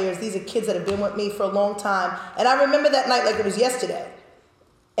my players. These are kids that have been with me for a long time." And I remember that night like it was yesterday.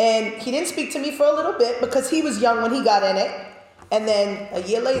 And he didn't speak to me for a little bit because he was young when he got in it. And then a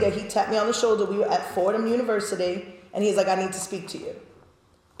year later, he tapped me on the shoulder. We were at Fordham University, and he's like, "I need to speak to you."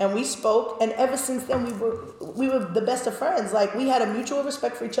 and we spoke, and ever since then we were the best of friends. Like, we had a mutual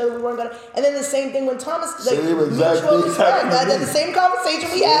respect for each other. We weren't gonna. And then the same thing when Thomas, like, mutual respect. The same conversation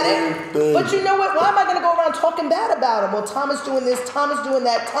we had it. But you know what? Why am I gonna go around talking bad about him? Well, Thomas doing this, Thomas doing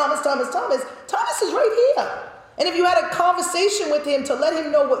that, Thomas is right here. And if you had a conversation with him to let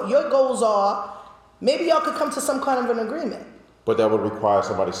him know what your goals are, maybe y'all could come to some kind of an agreement. But that would require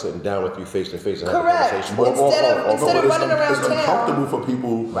somebody sitting down with you face to face and Correct. having a conversation. Instead of running around it's town. It's uncomfortable for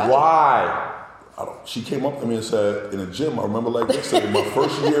people. Right. Why? She came up to me and said, in the gym, I remember like yesterday, my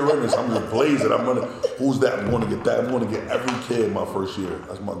first year in this, I'm just blazing. I'm running. Who's that? I'm going to get that. I'm going to get every kid my first year.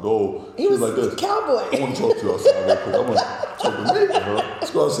 That's my goal. He was like this. Cowboy. I want to talk to you outside real quick. I want to talk to me. Let's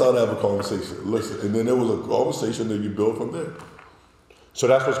go outside and have a conversation. Listen. And then there was a conversation that you built from there. So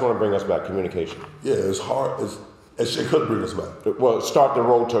that's what's going to bring us back, communication. Yeah, it's hard. It could bring us back. Well, start the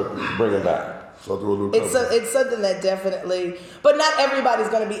road to bring it back. It's something that definitely, but not everybody's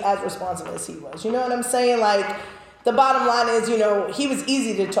going to be as responsive as he was. You know what I'm saying? Like, the bottom line is, he was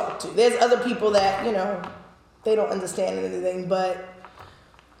easy to talk to. There's other people that, they don't understand anything, but,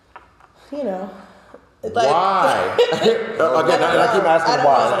 like, why? Again, I keep asking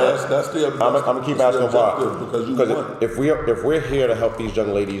why. That's the. I'm gonna keep asking why. Because if we're here to help these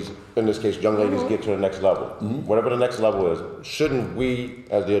young ladies, in this case, young ladies, get to the next level, whatever the next level is, shouldn't we,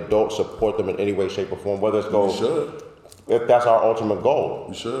 as the adults, support them in any way, shape, or form? Whether it's goals, should. If that's our ultimate goal,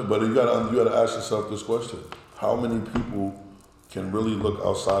 you should. But you gotta ask yourself this question: how many people can really look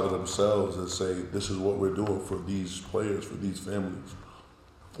outside of themselves and say, "This is what we're doing for these players, for these families,"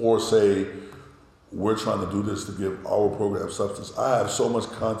 or say, we're trying to do this to give our program substance. I have so much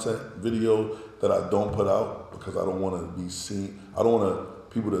content, video, that I don't put out because I don't want to be seen. I don't want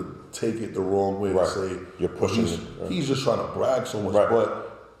people to take it the wrong way and say, you're pushing he's just trying to brag so much.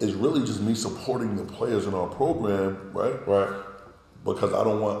 But it's really just me supporting the players in our program, right? Right. Because I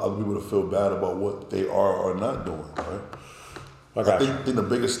don't want other people to feel bad about what they are or not doing, right? I think the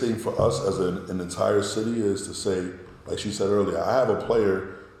biggest thing for us as an entire city is to say, like she said earlier, I have a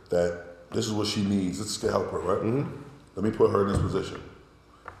player that this is what she needs. This can help her, right? Mm-hmm. Let me put her in this position.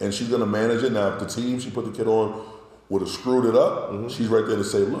 And she's going to manage it. Now, if the team she put the kid on would have screwed it up, she's right there to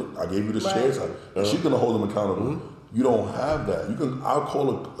say, look, I gave you this chance. And she's going to hold them accountable. Mm-hmm. You don't have that. I'll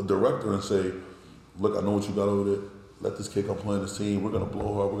call a director and say, look, I know what you got over there. Let this kid come play on this team. We're going to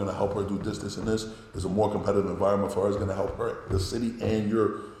blow her. We're going to help her do this, and this. There's a more competitive environment for her. It's going to help her, the city, and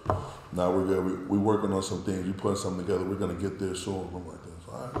now we're good. We're working on some things. We're putting something together. We're going to get there soon. I'm like this.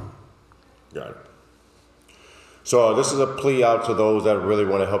 All right. Got it. So this is a plea out to those that really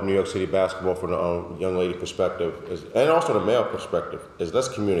want to help New York City basketball from the young lady perspective, and also the male perspective, is let's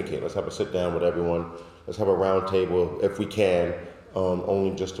communicate. Let's have a sit down with everyone. Let's have a round table if we can,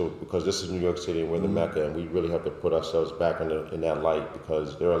 only just because this is New York City and we're the Mecca, and we really have to put ourselves back in that light,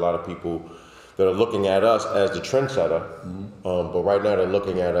 because there are a lot of people that are looking at us as the trendsetter, but right now they're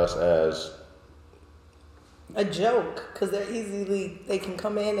looking at us as a joke, because they can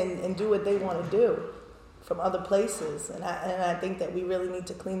come in and do what they want to do from other places, and I think that we really need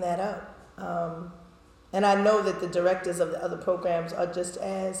to clean that up. And I know that the directors of the other programs are just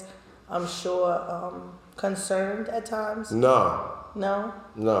as, I'm sure, concerned at times. No.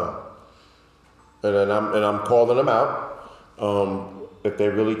 And I'm calling them out. If they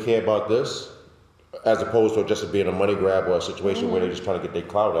really care about this, as opposed to just being a money grab or a situation where they're just trying to get their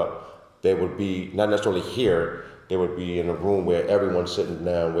clout up, they would be not necessarily here. They would be in a room where everyone's sitting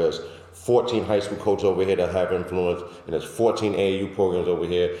down. Where there's 14 high school coaches over here that have influence, and there's 14 AAU programs over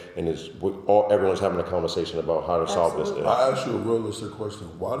here, and everyone's having a conversation about how to solve this. I ask you a realistic question.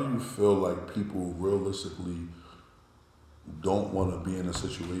 Why do you feel like people realistically don't want to be in a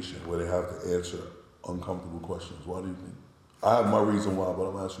situation where they have to answer uncomfortable questions? Why do you think? I have my reason why, but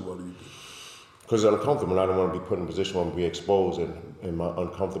I'm asking you, why do you think? Because it's uncomfortable, and I don't want to be put in a position where I'm be exposed, and my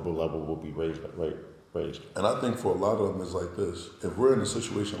uncomfortable level will be raised. And I think for a lot of them, it's like this. If we're in a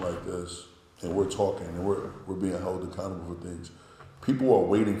situation like this, and we're talking, and we're being held accountable for things, people are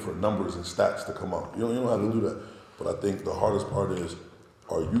waiting for numbers and stats to come out. You don't have to do that. But I think the hardest part is,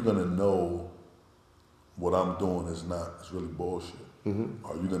 are you going to know what I'm doing is really bullshit? Mm-hmm.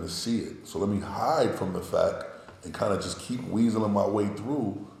 Are you going to see it? So let me hide from the fact and kind of just keep weaseling my way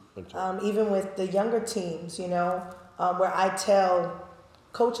through. Even with the younger teams, where I tell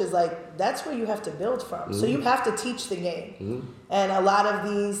coaches, like, that's where you have to build from. Mm-hmm. So you have to teach the game. Mm-hmm. And a lot of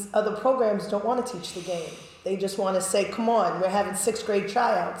these other programs don't want to teach the game. They just want to say, come on, we're having 6th grade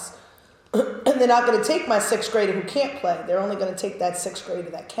tryouts. And they're not going to take my 6th grader who can't play. They're only going to take that 6th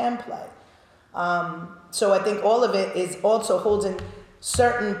grader that can play. So I think all of it is also holding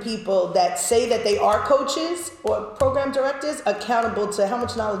certain people that say that they are coaches or program directors accountable to how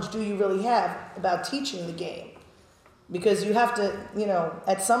much knowledge do you really have about teaching the game. Because you have to,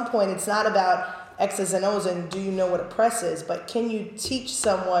 at some point it's not about X's and O's and do you know what a press is, but can you teach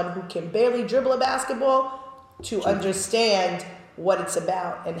someone who can barely dribble a basketball to understand what it's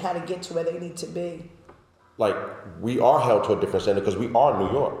about and how to get to where they need to be? Like, we are held to a different standard because we are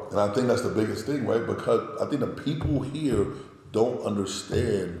New York. And I think that's the biggest thing, right? Because I think the people here don't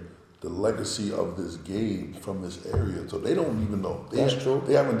understand the legacy of this game from this area. So they don't even know. That's true.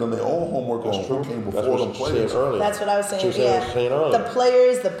 They haven't done their own homework on who came before them players. That's what I was saying. The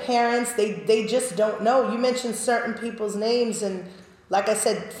players, the parents, they just don't know. You mentioned certain people's names, and like I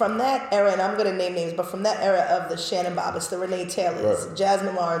said, from that era, and I'm going to name names, but from that era of the Shannon Bobbitts, the Renee Taylors, right.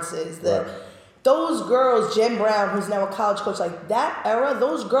 Jasmine Lawrence's, those girls, Jen Brown, who's now a college coach, like that era,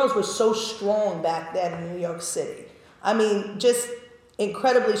 those girls were so strong back then in New York City. I mean, just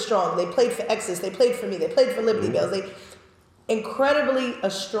incredibly strong. They played for Exodus, they played for me, they played for Liberty Bells. They incredibly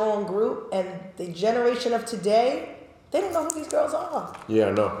a strong group, and the generation of today, they don't know who these girls are. Yeah,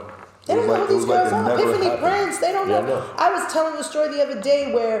 I know. They don't know who these girls are. Epiphany Prince, they don't know. No. I was telling a story the other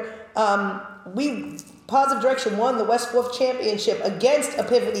day where Positive Direction won the West 4th Championship against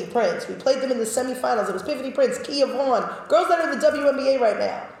Epiphany Prince. We played them in the semifinals. It was Epiphany Prince, Kia Vaughn, girls that are in the WNBA right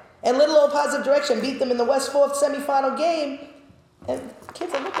now. And little old Positive Direction beat them in the West 4th semifinal game. And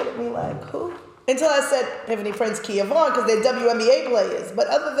kids are looking at me like, who? Until I said Epiphany Prince, Kia Vaughn, because they're WNBA players. But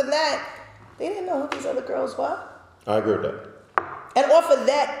other than that, they didn't know who these other girls were. I agree with that. And off of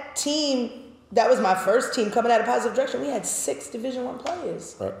that team, that was my first team coming out of Positive Direction, we had 6 Division I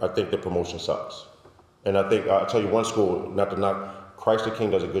players. I think the promotion sucks. And I think, I'll tell you one school, not to knock, Christ the King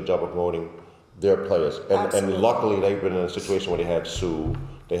does a good job of promoting their players. And luckily, they've been in a situation where they had Sue,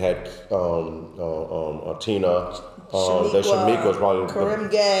 they had Tina, Shamika was probably Karim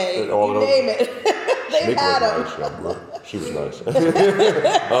Gay, you name it. They had them. Nice, she was nice.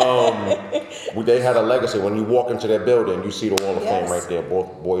 They had a legacy. When you walk into their building, you see the Wall of Fame right there,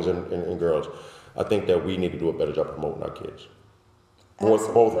 both boys and girls. I think that we need to do a better job promoting our kids.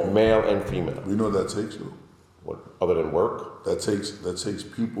 Both male and female. You know what that takes, though? What, other than work? That takes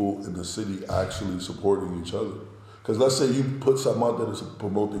people in the city actually supporting each other. Because let's say you put something out there to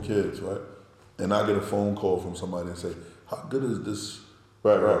promote the kids, right? And I get a phone call from somebody and say, how good is this?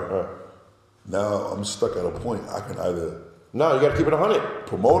 Right. Now I'm stuck at a point. I can either... No, you got to keep it 100.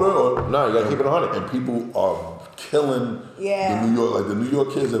 Promoter or... No, you got to keep it 100. And people are killing the New York... Like the New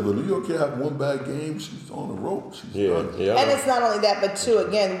York kids, if a New York kid have one bad game, she's on the rope. She's done. Yeah. And it's not only that, but too,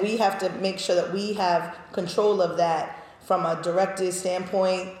 again, we have to make sure that we have control of that from a director's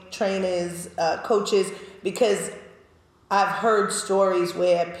standpoint, trainers, coaches, because I've heard stories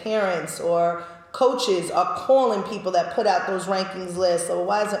where parents or coaches are calling people that put out those rankings lists. So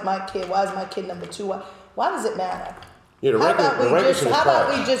why isn't my kid? Why is my kid number 2? Why does it matter? Yeah, how about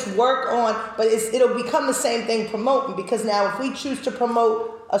we just work on? But it'll become the same thing promoting, because now if we choose to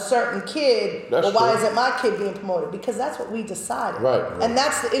promote a certain kid, why isn't my kid being promoted? Because that's what we decided. Right. And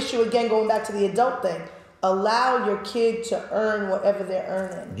that's the issue again, going back to the adult thing. Allow your kid to earn whatever they're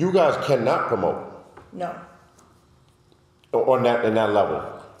earning. You guys cannot promote. No. On that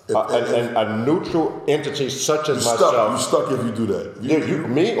level. And a neutral entity such as myself. You're stuck if you do that.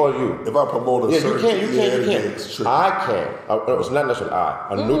 Me or you? If I promote a certain... You can't. I can. It's not necessarily I.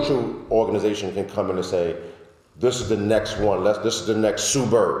 A neutral organization can come in and say, this is the next one. This is the next Sue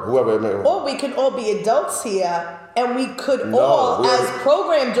Bird, whoever it may be. Or we could all be adults here, and we could as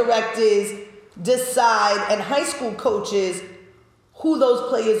program directors, decide, and high school coaches, who those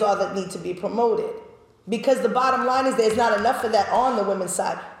players are that need to be promoted. Because the bottom line is there's not enough of that on the women's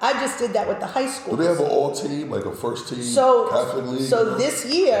side. I just did that with the high school. Do they have an all team, like a first team Catholic league? So this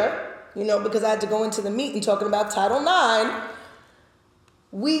year, because I had to go into the meeting talking about Title IX,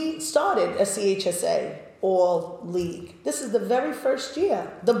 we started a CHSA all league. This is the very first year.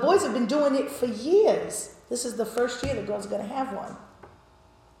 The boys have been doing it for years. This is the first year the girls are going to have one.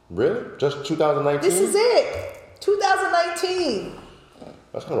 Really? Just 2019? This is it. 2019.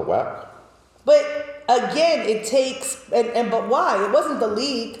 That's kind of whack. But again, it takes, but why? It wasn't the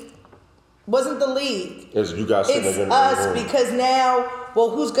league. It's you guys sitting It's us, because now,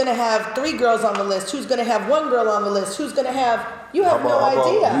 who's going to have 3 girls on the list? Who's going to have 1 girl on the list? Who's going to have, you have no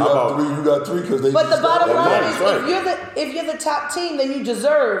idea. You got three because they... But the bottom line is, if you're the top team, then you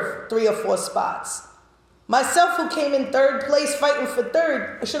deserve 3 or 4 spots. Myself, who came in 3rd place fighting for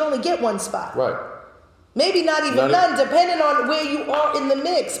 3rd, should only get 1 spot. Right. Maybe not even none, depending on where you are in the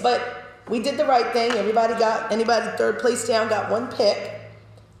mix. But we did the right thing. Anybody 3rd place down got 1 pick.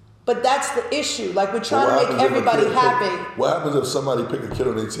 But that's the issue. Like, we're But trying what to make happens if a everybody kid happy. What happens if somebody pick a kid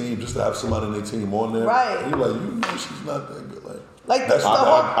on their team just to have somebody on their team on there? Right. And you're like, you know, she's not that good. Like, that's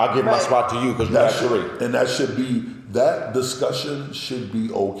I'll give my right. spot to you because you that have three. should, and that should be, that discussion should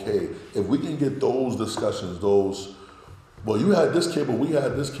be okay. If we can get those discussions, well, you had this kid, but we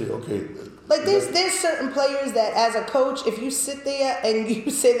had this kid, okay. Like, there's certain players that, as a coach, if you sit there and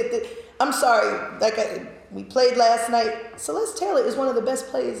you say that, I'm sorry, we played last night. Celeste Taylor is one of the best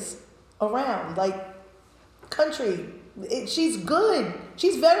players around. Like, country, she's good.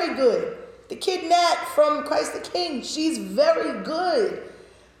 She's very good. The kid Nat from Christ the King, she's very good.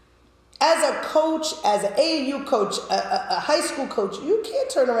 As a coach, as an AAU coach, a high school coach, you can't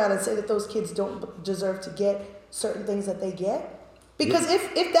turn around and say that those kids don't deserve to get certain things that they get. Because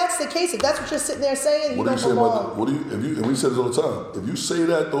if that's the case, if that's what you're sitting there saying, you don't belong. And we say this all the time. If you say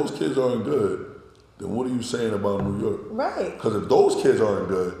that those kids aren't good, then what are you saying about New York? Right. Because if those kids aren't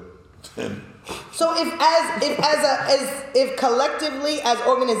good, then. So if collectively as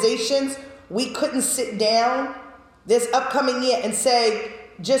organizations we couldn't sit down this upcoming year and say,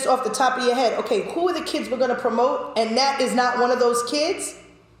 just off the top of your head, okay, who are the kids we're going to promote, and that is not one of those kids,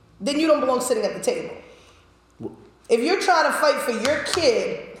 then you don't belong sitting at the table. If you're trying to fight for your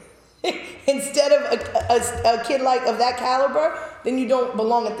kid instead of a kid of that caliber, then you don't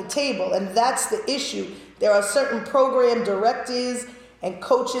belong at the table, and that's the issue. There are certain program directors and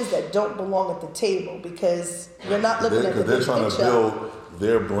coaches that don't belong at the table because you're not looking at the big They're trying to build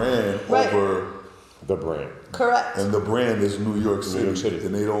their brand over the brand. Correct. And the brand is New York City. New York City.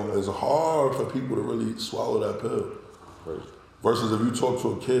 And it's hard for people to really swallow that pill. Crazy. Versus if you talk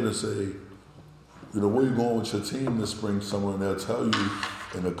to a kid and say, where you going with your team this spring, summer, and they'll tell you,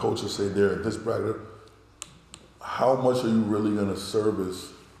 and the coach will say they're at this bracket, how much are you really going to service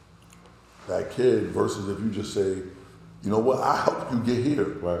that kid versus if you just say, you know what, I helped you get here.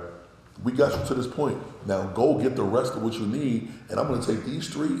 Right. We got you to this point. Now go get the rest of what you need, and I'm going to take these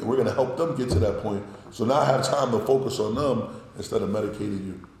three, and we're going to help them get to that point. So now I have time to focus on them instead of medicating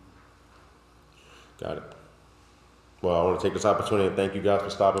you. Got it. Well, I want to take this opportunity and thank you guys for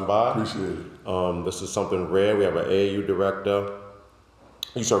stopping by. Appreciate it. This is something rare. We have an AAU director.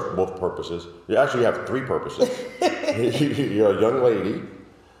 You serve both purposes. You actually have three purposes. You're a young lady,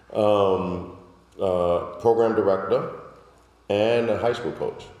 program director, and a high school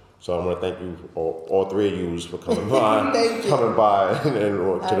coach. So I want to thank you, all three of you, for coming by, and to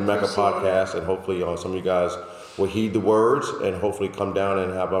the MECCA podcast, and hopefully some of you guys will heed the words and hopefully come down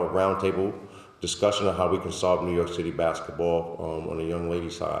and have a roundtable discussion of how we can solve New York City basketball on the young lady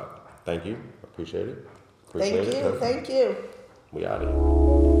side. Thank you. Appreciate it. Thank you. We out of here.